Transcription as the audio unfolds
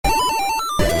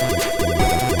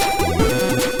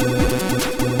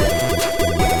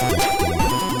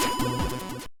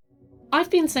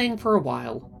been saying for a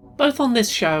while, both on this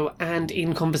show and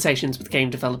in conversations with game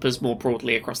developers more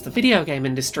broadly across the video game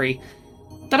industry,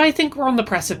 that I think we're on the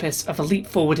precipice of a leap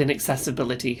forward in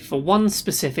accessibility for one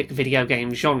specific video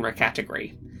game genre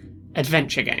category: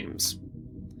 adventure games.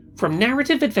 From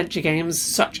narrative adventure games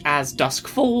such as Dusk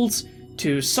Falls,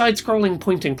 to side-scrolling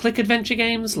point-and-click adventure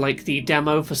games like the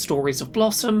demo for Stories of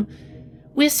Blossom,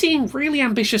 we're seeing really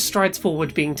ambitious strides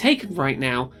forward being taken right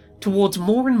now towards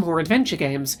more and more adventure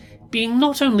games being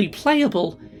not only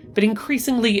playable, but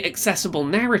increasingly accessible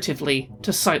narratively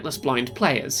to sightless blind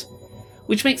players,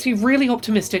 which makes me really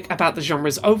optimistic about the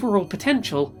genre's overall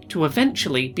potential to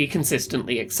eventually be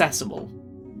consistently accessible.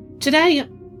 Today,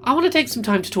 I want to take some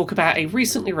time to talk about a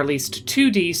recently released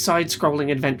 2D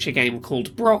side-scrolling adventure game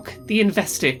called Brok, the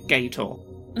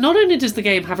InvestiGator. Not only does the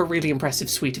game have a really impressive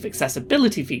suite of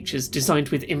accessibility features designed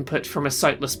with input from a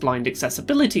sightless blind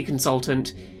accessibility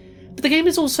consultant, but the game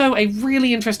is also a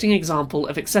really interesting example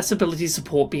of accessibility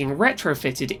support being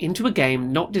retrofitted into a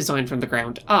game not designed from the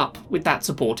ground up with that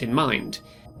support in mind.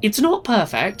 It's not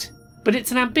perfect, but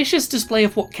it's an ambitious display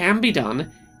of what can be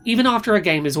done, even after a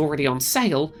game is already on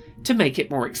sale, to make it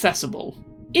more accessible.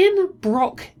 In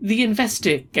Brok, the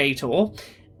InvestiGator,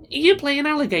 you play an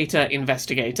alligator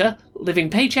investigator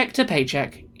living paycheck to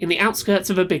paycheck in the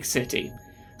outskirts of a big city,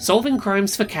 solving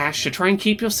crimes for cash to try and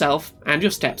keep yourself and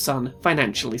your stepson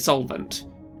financially solvent.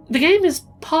 The game is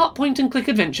part point-and-click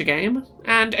adventure game,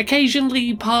 and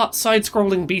occasionally part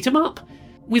side-scrolling beat-em-up,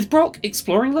 with Brok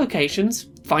exploring locations,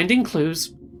 finding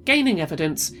clues, gaining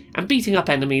evidence, and beating up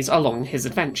enemies along his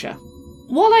adventure.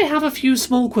 While I have a few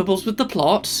small quibbles with the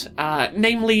plot,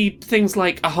 namely things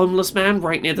like a homeless man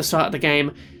right near the start of the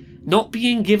game not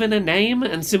being given a name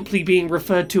and simply being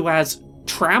referred to as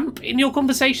Tramp in your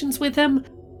conversations with him,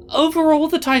 overall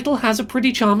the title has a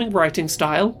pretty charming writing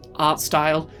style, art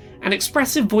style, and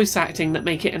expressive voice acting that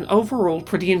make it an overall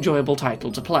pretty enjoyable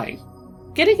title to play.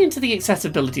 Getting into the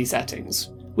accessibility settings,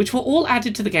 which were all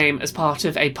added to the game as part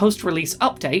of a post-release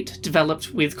update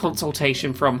developed with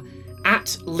consultation from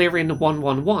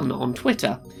 @Lirin111 on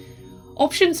Twitter.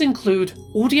 Options include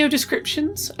audio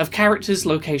descriptions of characters,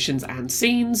 locations, and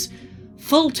scenes,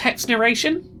 full text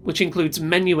narration, which includes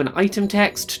menu and item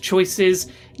text, choices,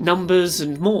 numbers,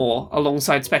 and more,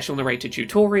 alongside special narrator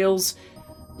tutorials,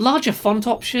 larger font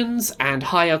options and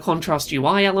higher contrast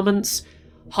UI elements,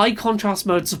 high contrast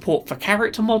mode support for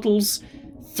character models,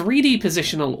 3D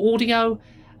positional audio,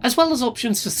 as well as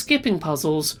options for skipping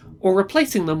puzzles or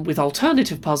replacing them with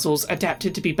alternative puzzles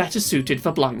adapted to be better suited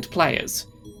for blind players.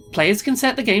 Players can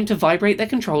set the game to vibrate their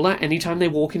controller anytime they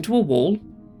walk into a wall,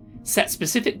 set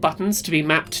specific buttons to be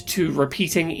mapped to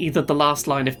repeating either the last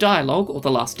line of dialogue or the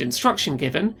last instruction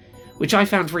given, which I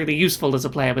found really useful as a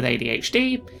player with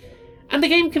ADHD, and the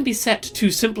game can be set to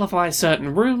simplify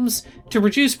certain rooms to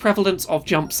reduce prevalence of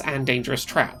jumps and dangerous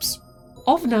traps.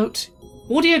 Of note,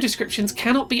 audio descriptions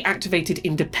cannot be activated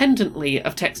independently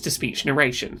of text-to-speech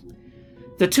narration.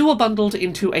 The two are bundled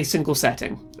into a single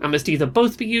setting, and must either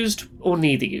both be used or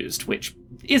neither used, which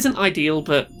isn't ideal,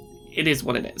 but it is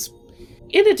what it is.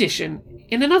 In addition,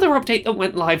 in another update that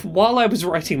went live while I was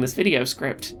writing this video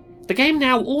script, the game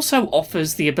now also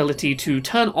offers the ability to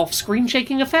turn off screen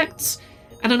shaking effects,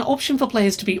 and an option for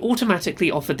players to be automatically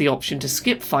offered the option to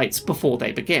skip fights before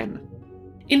they begin.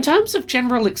 In terms of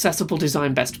general accessible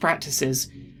design best practices,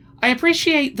 I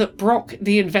appreciate that Brok,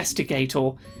 the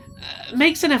InvestiGator,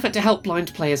 makes an effort to help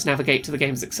blind players navigate to the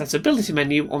game's accessibility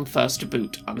menu on first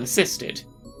boot unassisted.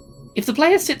 If the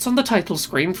player sits on the title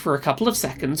screen for a couple of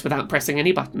seconds without pressing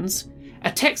any buttons,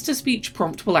 a text-to-speech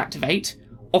prompt will activate,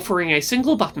 offering a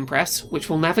single button press which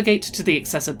will navigate to the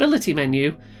accessibility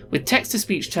menu with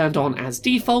text-to-speech turned on as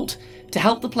default to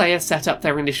help the player set up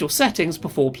their initial settings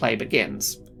before play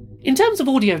begins. In terms of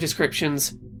audio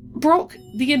descriptions, Brok,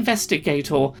 the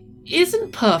InvestiGator,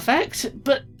 isn't perfect,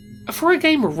 but for a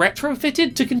game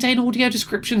retrofitted to contain audio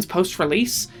descriptions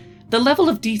post-release, the level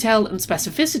of detail and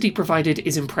specificity provided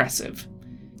is impressive.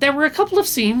 There were a couple of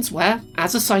scenes where,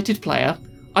 as a sighted player,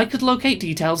 I could locate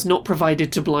details not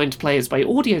provided to blind players by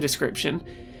audio description,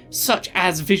 such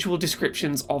as visual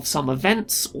descriptions of some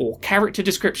events or character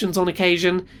descriptions on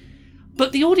occasion,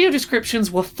 but the audio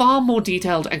descriptions were far more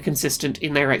detailed and consistent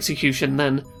in their execution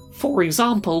than, for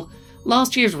example,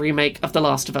 last year's remake of The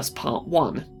Last of Us Part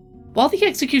 1. While the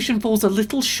execution falls a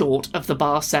little short of the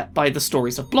bar set by the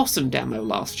Stories of Blossom demo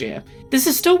last year, this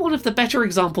is still one of the better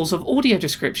examples of audio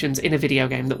descriptions in a video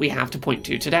game that we have to point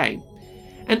to today,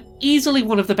 and easily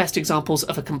one of the best examples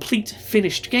of a complete,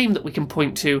 finished game that we can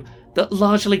point to that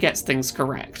largely gets things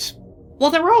correct.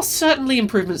 While there are certainly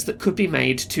improvements that could be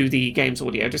made to the game's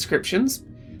audio descriptions,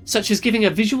 such as giving a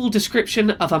visual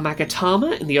description of a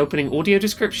Magatama in the opening audio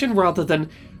description rather than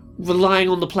relying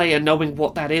on the player knowing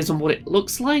what that is and what it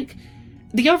looks like,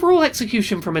 the overall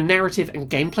execution from a narrative and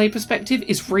gameplay perspective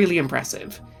is really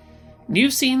impressive. New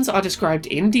scenes are described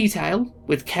in detail,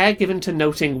 with care given to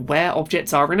noting where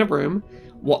objects are in a room,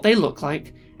 what they look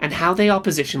like, and how they are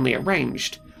positionally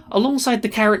arranged, alongside the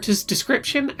character's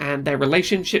description and their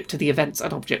relationship to the events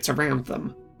and objects around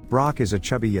them. Brok is a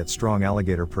chubby yet strong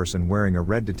alligator person wearing a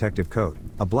red detective coat,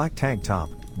 a black tank top,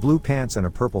 blue pants and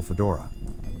a purple fedora.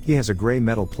 He has a gray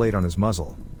metal plate on his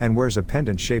muzzle, and wears a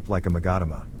pendant shaped like a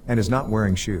Magatama, and is not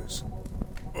wearing shoes.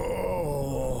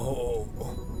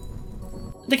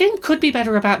 The game could be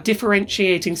better about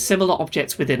differentiating similar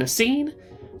objects within a scene,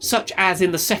 such as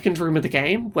in the second room of the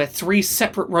game, where 3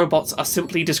 separate robots are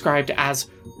simply described as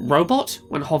robot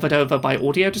when hovered over by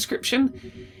audio description,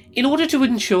 in order to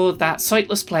ensure that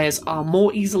sightless players are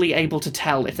more easily able to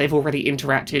tell if they've already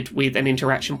interacted with an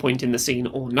interaction point in the scene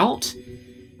or not.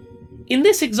 In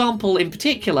this example in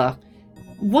particular,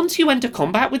 once you enter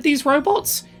combat with these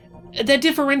robots, they're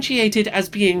differentiated as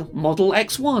being Model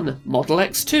X1, Model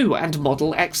X2, and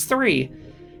Model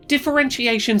X3.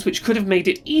 Differentiations which could have made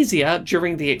it easier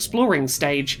during the exploring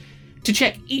stage to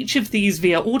check each of these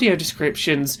via audio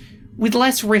descriptions with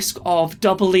less risk of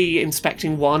doubly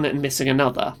inspecting one and missing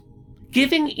another.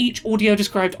 Giving each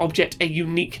audio-described object a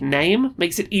unique name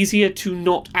makes it easier to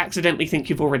not accidentally think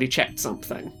you've already checked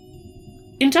something.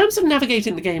 In terms of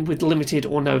navigating the game with limited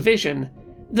or no vision,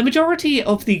 the majority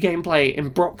of the gameplay in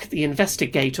Brok the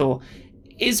InvestiGator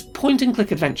is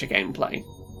point-and-click adventure gameplay.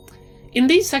 In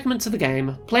these segments of the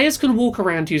game, players can walk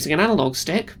around using an analog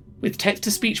stick, with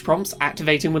text-to-speech prompts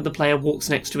activating when the player walks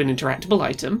next to an interactable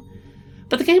item,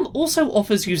 but the game also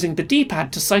offers using the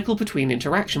D-pad to cycle between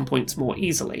interaction points more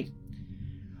easily.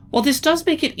 While this does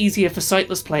make it easier for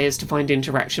sightless players to find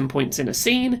interaction points in a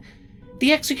scene,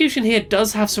 the execution here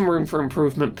does have some room for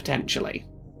improvement potentially.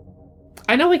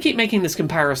 I know I keep making this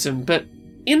comparison, but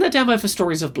in the demo for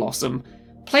Stories of Blossom,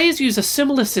 players use a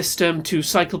similar system to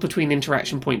cycle between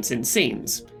interaction points in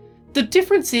scenes. The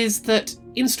difference is that,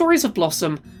 in Stories of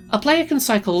Blossom, a player can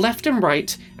cycle left and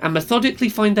right and methodically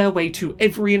find their way to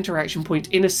every interaction point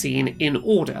in a scene in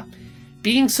order,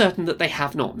 being certain that they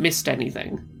have not missed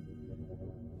anything.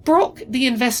 Brok the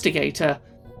InvestiGator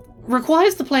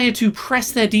requires the player to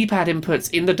press their D-pad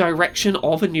inputs in the direction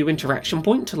of a new interaction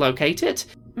point to locate it,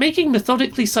 making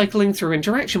methodically cycling through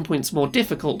interaction points more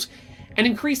difficult, and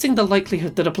increasing the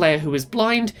likelihood that a player who is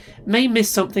blind may miss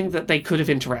something that they could have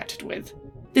interacted with.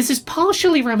 This is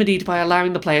partially remedied by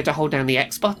allowing the player to hold down the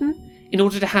X button, in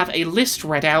order to have a list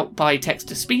read out by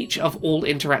text-to-speech of all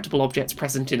interactable objects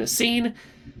present in a scene,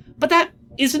 but that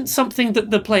isn't something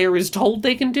that the player is told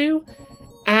they can do,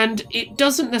 and it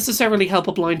doesn't necessarily help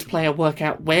a blind player work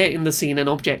out where in the scene an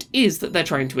object is that they're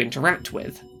trying to interact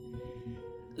with.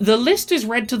 The list is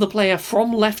read to the player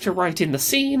from left to right in the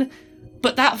scene,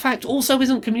 but that fact also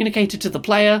isn't communicated to the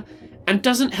player, and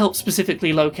doesn't help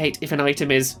specifically locate if an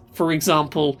item is, for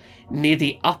example, near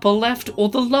the upper left or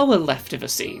the lower left of a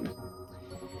scene.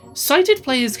 Sighted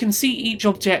players can see each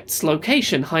object's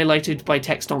location highlighted by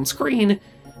text on screen,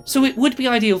 so it would be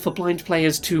ideal for blind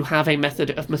players to have a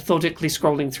method of methodically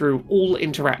scrolling through all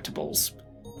interactables.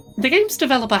 The game's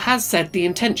developer has said the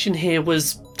intention here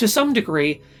was, to some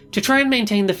degree, to try and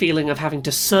maintain the feeling of having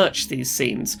to search these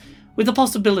scenes, with the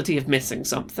possibility of missing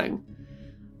something.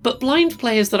 But blind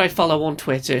players that I follow on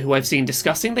Twitter who I've seen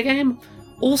discussing the game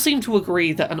all seem to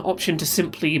agree that an option to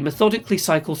simply methodically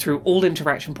cycle through all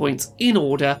interaction points in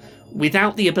order,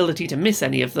 without the ability to miss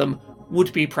any of them,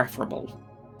 would be preferable.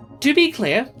 To be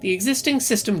clear, the existing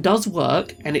system does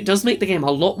work, and it does make the game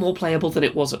a lot more playable than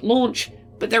it was at launch,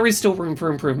 but there is still room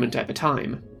for improvement over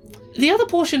time. The other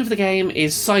portion of the game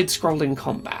is side-scrolling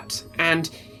combat, and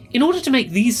in order to make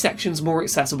these sections more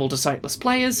accessible to sightless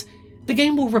players, the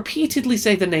game will repeatedly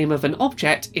say the name of an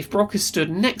object if Brok is stood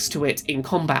next to it in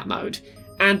combat mode,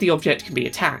 and the object can be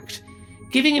attacked,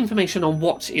 giving information on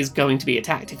what is going to be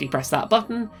attacked if you press that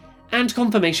button, and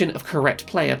confirmation of correct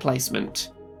player placement.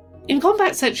 In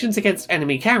combat sections against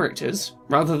enemy characters,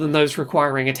 rather than those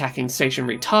requiring attacking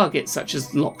stationary targets such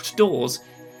as locked doors,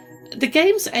 the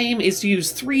game's aim is to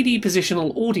use 3D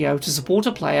positional audio to support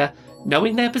a player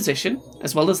knowing their position,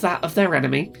 as well as that of their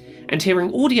enemy, and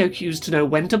hearing audio cues to know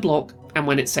when to block and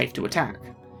when it's safe to attack.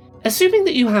 Assuming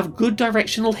that you have good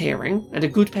directional hearing and a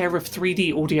good pair of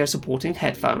 3D audio supporting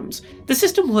headphones, the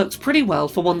system works pretty well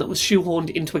for one that was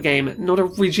shoehorned into a game not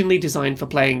originally designed for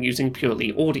playing using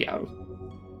purely audio.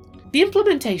 The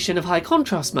implementation of high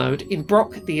contrast mode in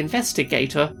Brok the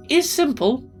InvestiGator is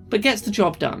simple, but gets the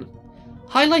job done.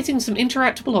 highlighting some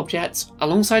interactable objects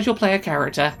alongside your player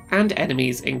character and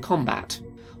enemies in combat.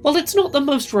 While it's not the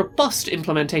most robust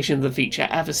implementation of the feature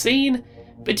ever seen,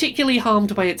 particularly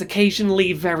harmed by its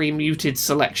occasionally very muted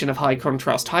selection of high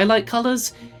contrast highlight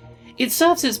colours, it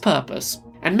serves its purpose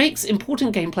and makes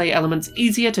important gameplay elements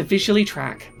easier to visually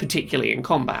track, particularly in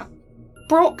combat.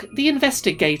 Brok, the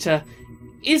InvestiGator,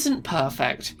 isn't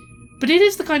perfect, but it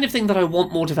is the kind of thing that I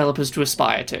want more developers to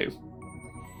aspire to.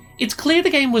 It's clear the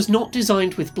game was not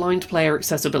designed with blind player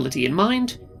accessibility in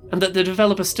mind, and that the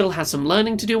developer still has some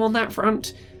learning to do on that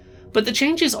front, but the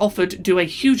changes offered do a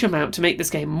huge amount to make this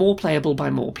game more playable by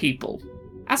more people.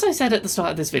 As I said at the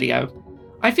start of this video,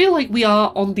 I feel like we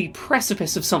are on the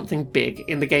precipice of something big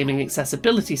in the gaming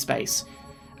accessibility space,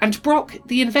 and Brok,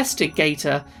 the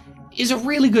InvestiGator, is a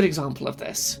really good example of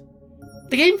this.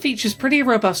 The game features pretty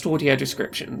robust audio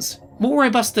descriptions, more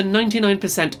robust than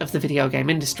 99% of the video game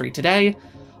industry today,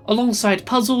 alongside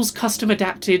puzzles custom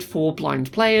adapted for blind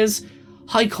players,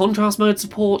 high contrast mode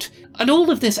support, and all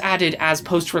of this added as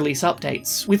post-release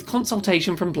updates, with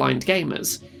consultation from blind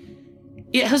gamers.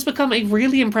 It has become a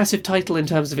really impressive title in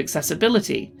terms of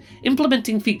accessibility,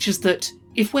 implementing features that,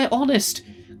 if we're honest,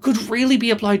 could really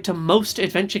be applied to most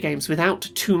adventure games without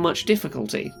too much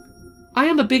difficulty. I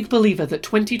am a big believer that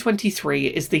 2023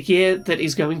 is the year that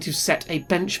is going to set a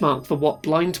benchmark for what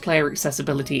blind player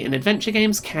accessibility in adventure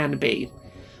games can be,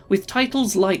 with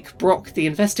titles like Brok the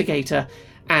InvestiGator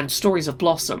and Stories of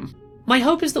Blossom. My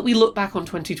hope is that we look back on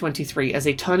 2023 as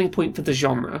a turning point for the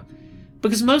genre,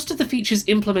 because most of the features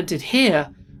implemented here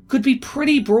could be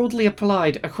pretty broadly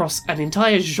applied across an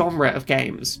entire genre of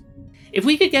games. If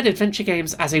we could get adventure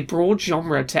games as a broad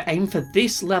genre to aim for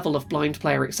this level of blind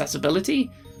player accessibility,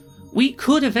 we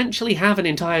could eventually have an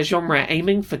entire genre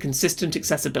aiming for consistent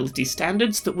accessibility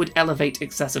standards that would elevate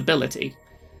accessibility.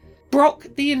 Brok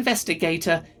the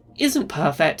InvestiGator isn't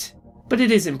perfect, but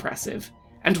it is impressive,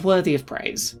 and worthy of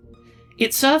praise.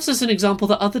 It serves as an example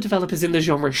that other developers in the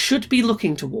genre should be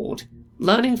looking toward,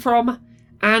 learning from,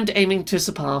 and aiming to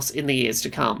surpass in the years to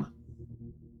come.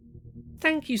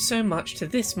 Thank you so much to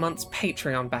this month's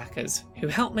Patreon backers, who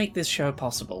help make this show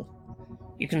possible.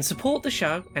 You can support the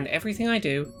show and everything I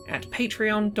do at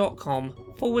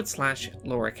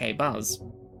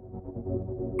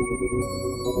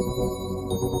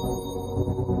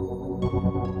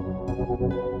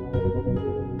patreon.com/LauraKBuzz.